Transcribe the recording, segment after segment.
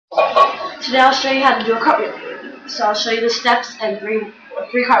Today I'll show you how to do a cartwheel. So I'll show you the steps and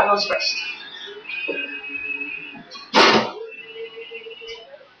three cartwheels first.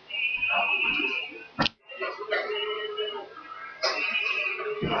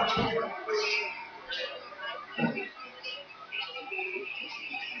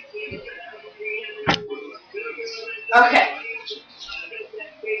 Okay.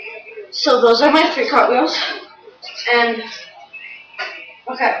 So those are my three cartwheels. And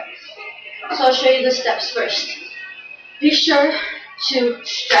okay. So I'll show you the steps first. Be sure to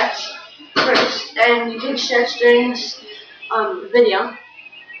stretch first, and you can stretch during this video.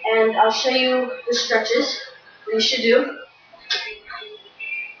 And I'll show you the stretches that you should do.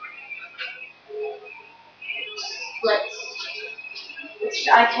 Which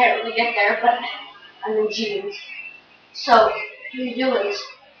I can't really get there, but I'm in jeans. So what you do is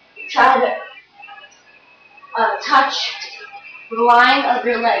try to touch the line of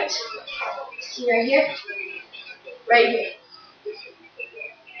your legs. See right here? Right here.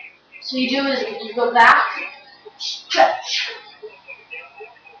 So you do is you go back, stretch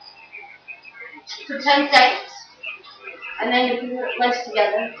for 10 seconds, and then you put your legs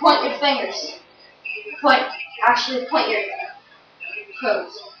together. Point your fingers. Point your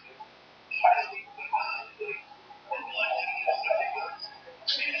toes.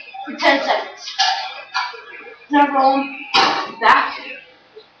 For 10 seconds. Now roll back.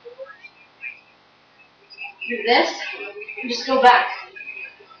 Do this, and just go back.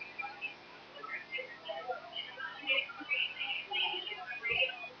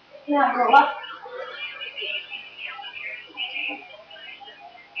 Now go up.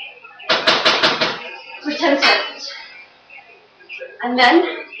 For 10 seconds. And then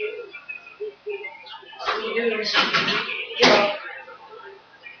you do this.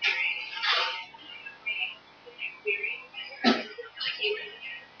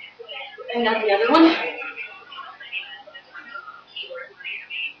 And now the other one.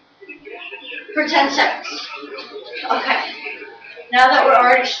 For 10 seconds. Okay. Now that we're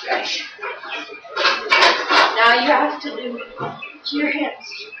already stretched, now you have to do to your hands.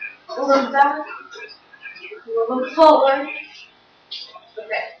 Pull them back, pull them forward.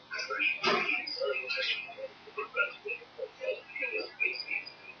 Okay.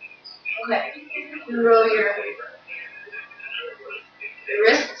 Okay. You roll your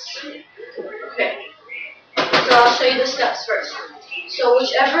wrists. Okay. So I'll show you the steps first. So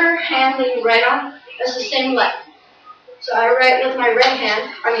whichever hand that you write on, that's the same leg. So I write with my right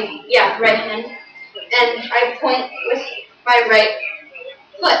hand, right hand, and I point with my right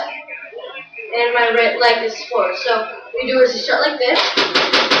foot, and my right leg is forward. So what you do is you start like this,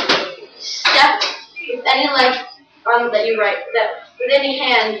 step with any leg that you write, with any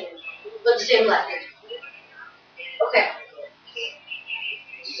hand with the same leg. Okay.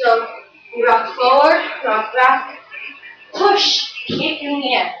 So you rock forward, rock back, push, keep in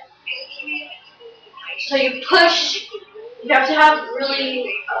the air. So you push. You have to have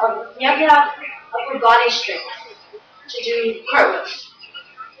upper body strength to do cartwheels.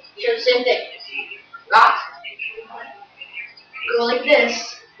 So the same thing. Rock. Go like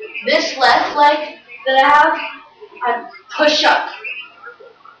this. This left leg that I have, I push up.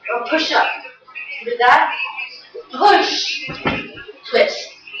 Or push up. Do that. Push. Twist.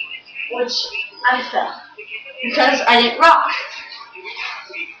 Which I fell. Because I didn't rock.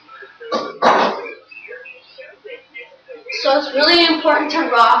 So it's really important to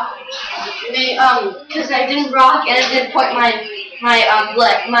rock, because I didn't rock and I didn't point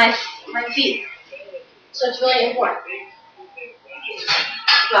my feet. So it's really important.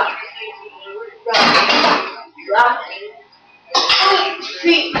 Rock, rock, rock,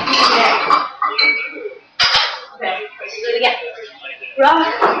 feet in the air. Okay, let's do it again. Rock,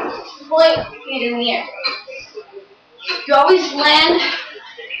 point, feet in the air. You always land.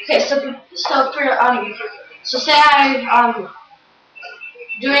 Okay, so say I'm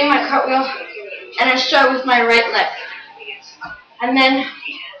doing my cartwheel and I start with my right leg. And then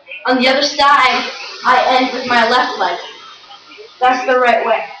on the other side, I end with my left leg. That's the right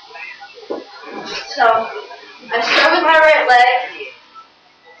way. So I start with my right leg,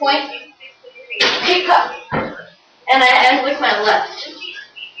 point, pick up, and I end with my left.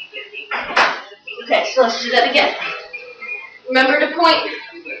 Okay, so let's do that again. Remember to point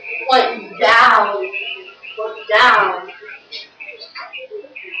down. Down.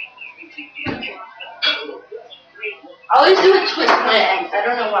 I always do a twist when I end. I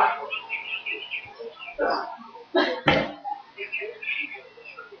don't know why.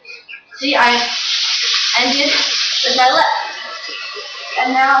 See, I ended with my left. And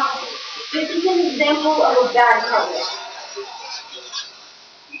now, this is an example of a bad cartwheel.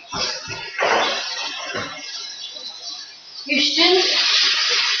 You shouldn't,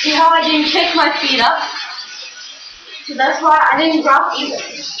 see how I didn't kick my feet up? So that's why I didn't drop either.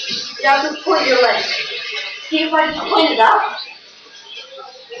 You have to point your legs. See if I point it up?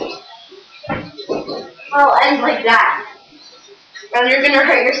 I'll end like that. And you're gonna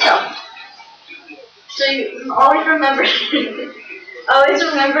hurt yourself. So you always remember to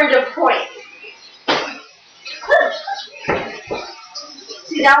point.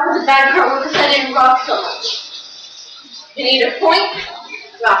 See, that was a bad part because I didn't rock so much. You need to point,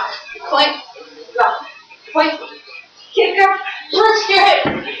 rock, point, rock, point, kick up, twist your hip,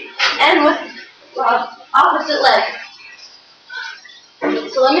 and with opposite leg.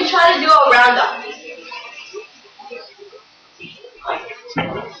 So let me try to do a round up.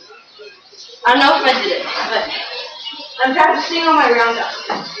 I don't know if I did it, but I'm practicing on my round up.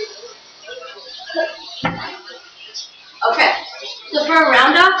 Okay, so for a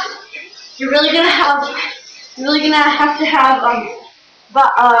round up, you're really gonna have to have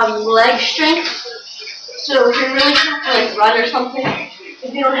leg strength. So if you're really trying to like run or something,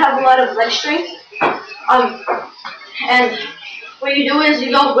 if you don't have a lot of leg strength, and what you do is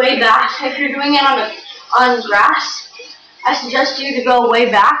you go way back. If you're doing it on grass, I suggest you to go way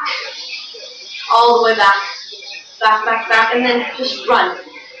back, all the way back, back, and then just run.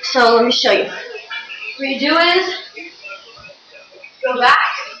 So let me show you. What you do is go back.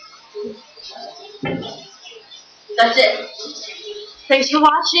 That's it. Thanks for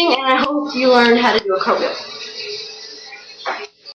watching, and I hope you learned how to do a cartwheel.